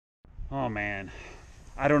Oh man,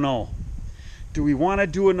 I don't know. Do we want to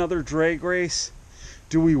do another drag race?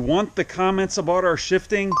 Do we want the comments about our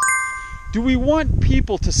shifting? Do we want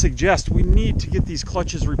people to suggest we need to get these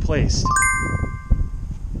clutches replaced?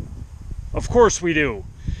 Of course we do.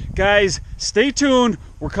 Guys, stay tuned.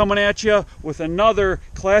 We're coming at you with another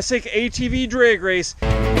classic ATV drag race.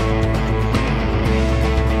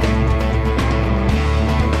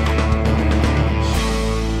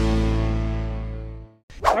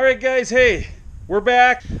 All right, guys, hey, we're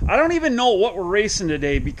back. I don't even know what we're racing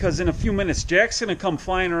today because in a few minutes, Jack's gonna come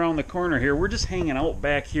flying around the corner here. We're just hanging out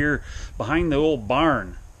back here behind the old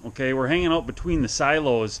barn, okay? We're hanging out between the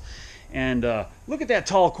silos, and look at that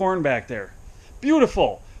tall corn back there.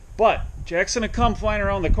 Beautiful. But Jack's gonna come flying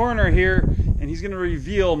around the corner here, and he's gonna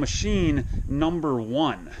reveal machine number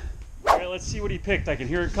 1. All right, let's see what he picked. I can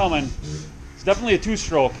hear it coming. It's definitely a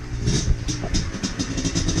 2-stroke.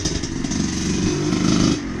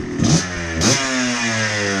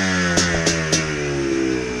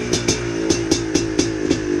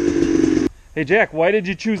 Hey Jack, why did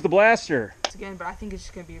you choose the Blaster? Again, but I think it's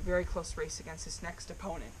just going to be a very close race against this next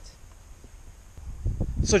opponent.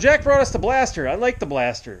 So Jack brought us the Blaster. I like the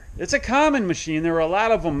Blaster. It's a common machine. There are a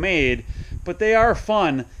lot of them made, but they are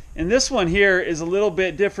fun. And this one here is a little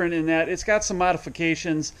bit different in that it's got some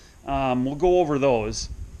modifications. We'll go over those.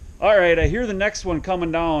 All right, I hear the next one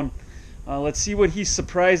coming down. Let's see what he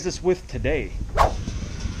surprised us with today.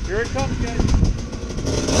 Here it comes, guys.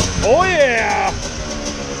 Oh yeah!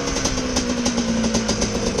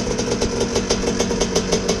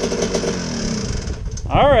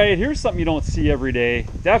 All right, here's something you don't see every day.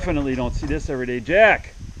 Definitely don't see this every day.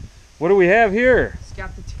 Jack, what do we have here? It's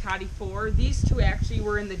got the Tecate 4. These two actually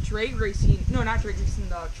were in the drag racing, no, not drag racing,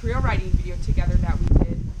 the trail riding video together that we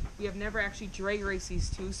did. We have never actually drag raced these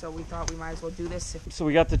two, so we thought we might as well do this. So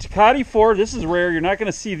we got the Tecate 4. This is rare. You're not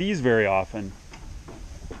going to see these very often.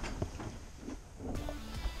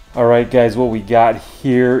 All right, guys, what we got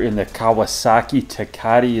here in the Kawasaki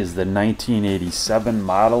Tecate is the 1987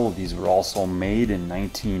 model. These were also made in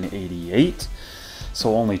 1988,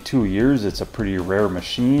 so only 2 years. It's a pretty rare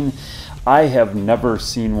machine. I have never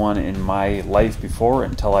seen one in my life before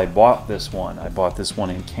until I bought this one. I bought this one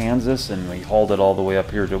in Kansas, and we hauled it all the way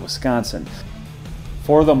up here to Wisconsin.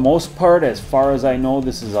 For the most part, as far as I know,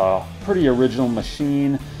 this is a pretty original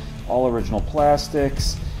machine, all original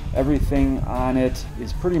plastics. Everything on it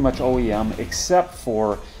is pretty much OEM except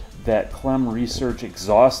for that Clem Research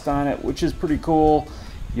exhaust on it, which is pretty cool.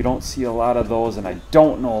 You don't see a lot of those, and I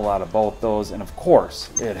don't know a lot about those. And of course,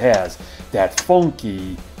 it has that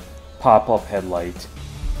funky pop-up headlight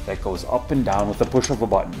that goes up and down with the push of a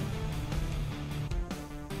button.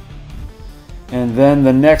 And then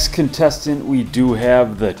the next contestant, we do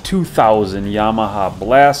have the 2000 Yamaha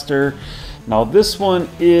Blaster. Now this one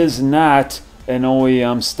is not an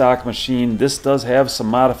OEM stock machine. This does have some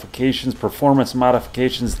modifications, performance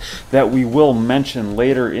modifications that we will mention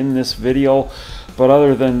later in this video, but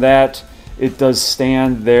other than that, it does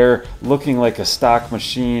stand there looking like a stock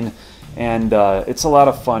machine, and it's a lot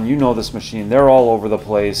of fun. You know this machine, they're all over the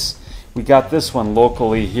place. We got this one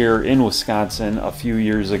locally here in Wisconsin a few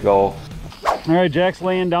years ago. All right, Jack's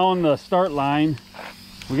laying down the start line.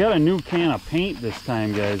 We got a new can of paint this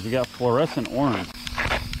time, guys. We got fluorescent orange.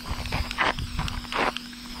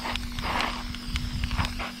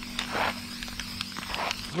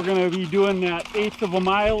 We're going to be doing that 1/8 of a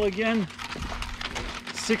mile again,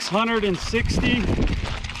 660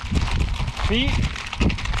 feet.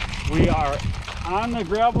 We are on the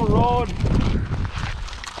gravel road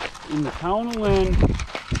in the town of Lynn,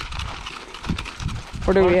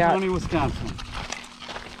 Where do we at? County, Wisconsin.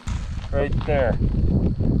 Right there.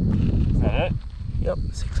 Is that it? Yep,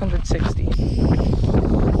 660.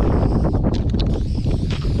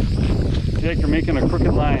 Jake, you're making a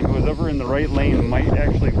crooked line. Whoever's ever in the right lane might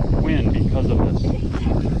actually win because of this.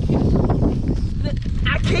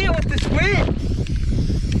 I can't with this wind!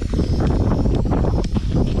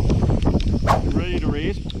 You ready to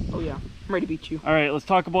race? Oh yeah, I'm ready to beat you. All right, let's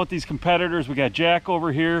talk about these competitors. We got Jack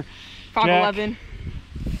over here. 5'11".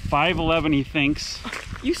 5'11", he thinks.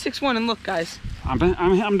 You 6'1", and look, guys. I'm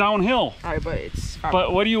downhill. All right, but it's...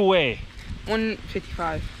 But what do you weigh?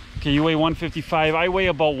 155. Okay, you weigh 155. I weigh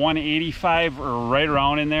about 185 or right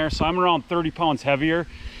around in there, so I'm around 30 pounds heavier.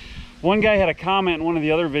 One guy had a comment in one of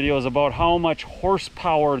the other videos about how much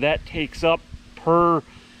horsepower that takes up per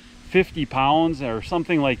 50 pounds or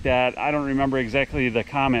something like that. I don't remember exactly the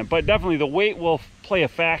comment, but definitely the weight will play a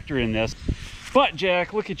factor in this. But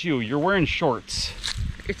Jack, look at you, you're wearing shorts.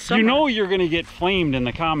 It's summer. You know you're gonna get flamed in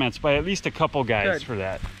the comments by at least a couple guys for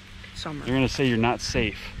that. Summer. They're gonna say you're not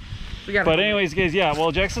safe. But anyways, guys, yeah,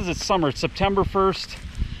 well, Jack says it's summer. It's September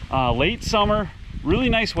 1st, late summer. Really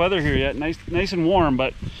nice weather here yet. Nice and warm,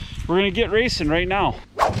 but we're going to get racing right now.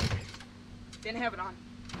 Didn't have it on.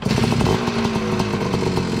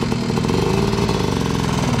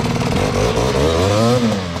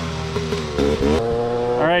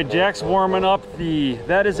 All right, Jack's warming up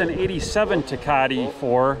that is an 87 Tecate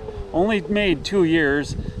 4. Only made 2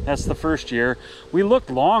 years. That's the first year. We looked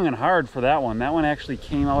long and hard for that one. That one actually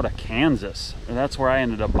came out of Kansas. That's where I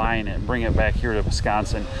ended up buying it and bring it back here to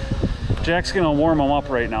Wisconsin. Jack's gonna warm them up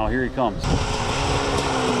right now. Here he comes.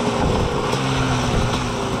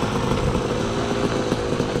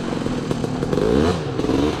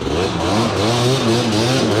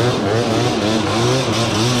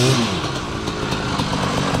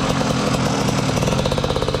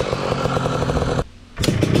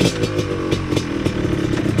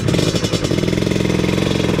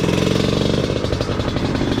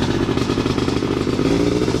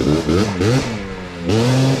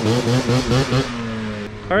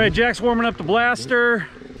 All right, Jack's warming up the Blaster.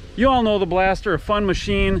 You all know the Blaster, a fun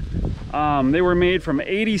machine. They were made from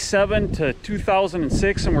 87 to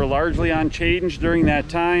 2006 and were largely unchanged during that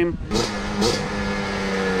time.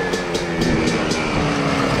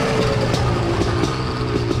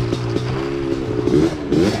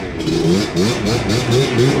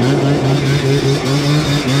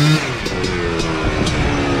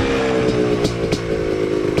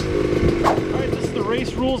 Alright, this is the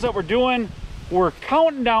race rules that we're doing. We're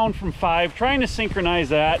counting down from 5, trying to synchronize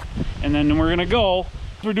that, and then we're gonna go.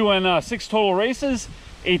 We're doing 6 total races,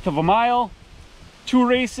 1/8 of a mile, 2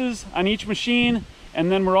 races on each machine, and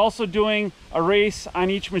then we're also doing a race on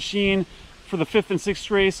each machine for the 5th and 6th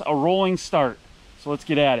race, a rolling start. So let's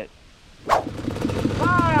get at it.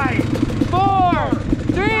 5, 4,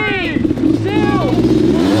 3, 2.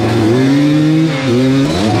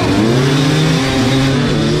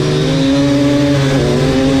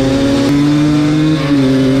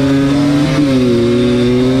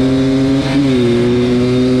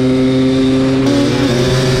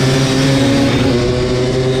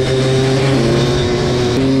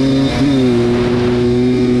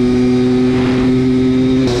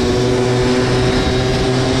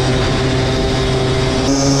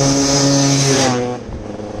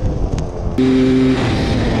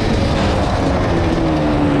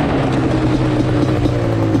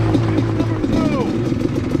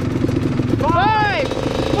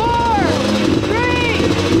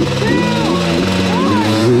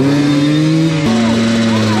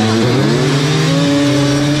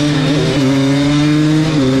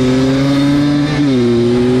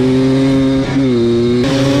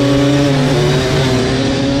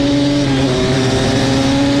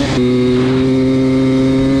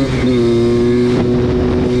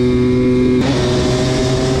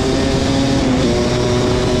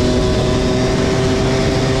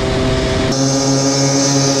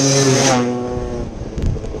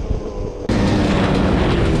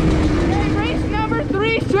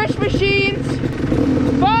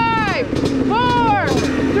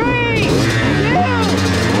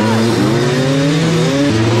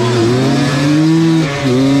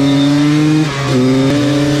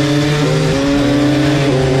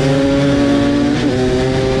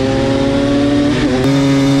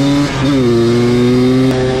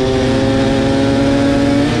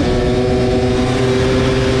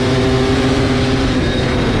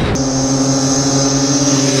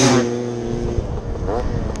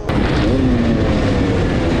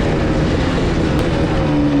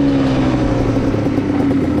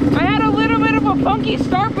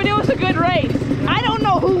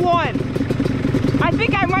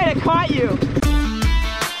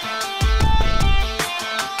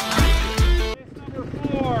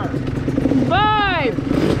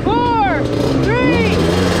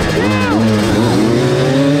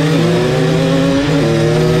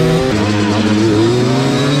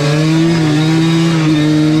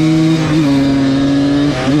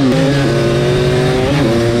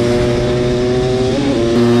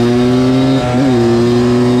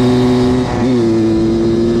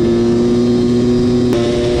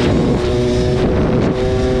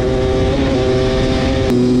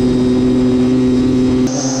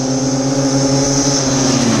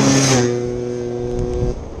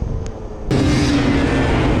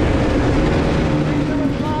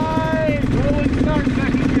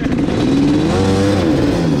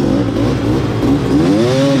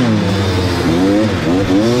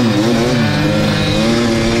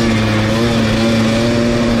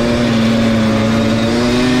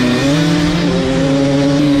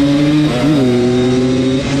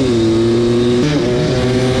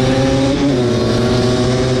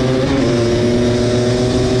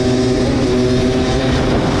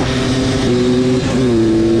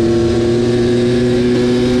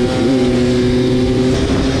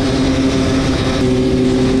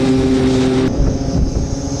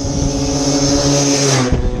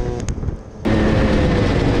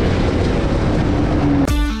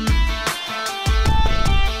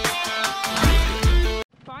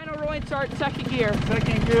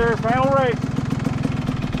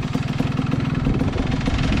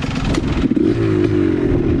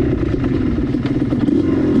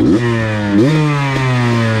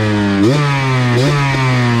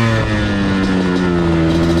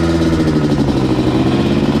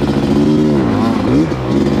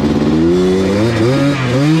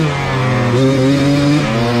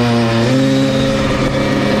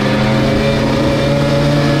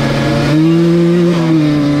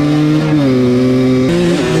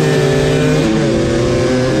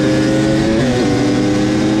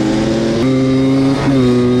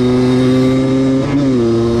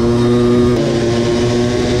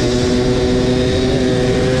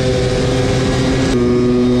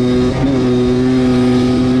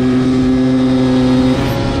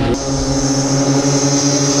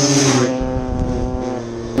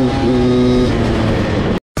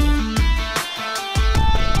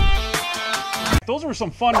 some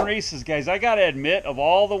fun races, guys. I gotta admit, of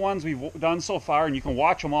all the ones we've done so far, and you can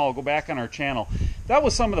watch them all, go back on our channel, that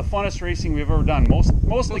was some of the funnest racing we've ever done.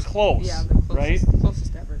 Mostly close, yeah, the closest, right?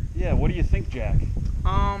 Closest ever. Yeah, what do you think, Jack?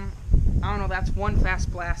 I don't know, that's one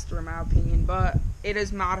fast blaster in my opinion, but it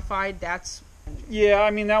is modified. That's Yeah, I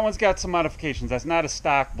mean, that one's got some modifications. That's not a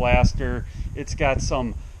stock blaster. It's got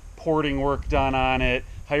some porting work done on it,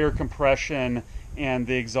 higher compression, and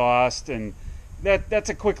the exhaust, and that's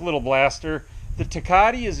a quick little blaster. The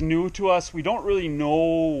Tecate is new to us. We don't really know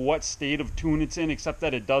what state of tune it's in, except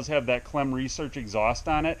that it does have that Clem Research exhaust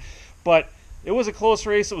on it. But it was a close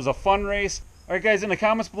race. It was a fun race. All right, guys, in the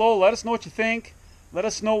comments below, let us know what you think. Let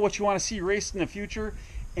us know what you want to see raced in the future.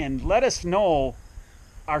 And let us know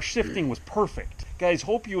our shifting was perfect. Guys,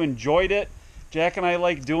 hope you enjoyed it. Jack and I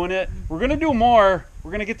like doing it. We're going to do more.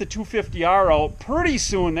 We're going to get the 250R out pretty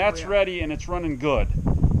soon. That's ready, and it's running good.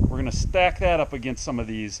 We're going to stack that up against some of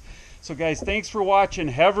these. So, guys, thanks for watching.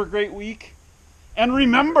 Have a great week. And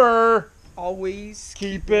remember, always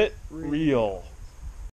keep it real.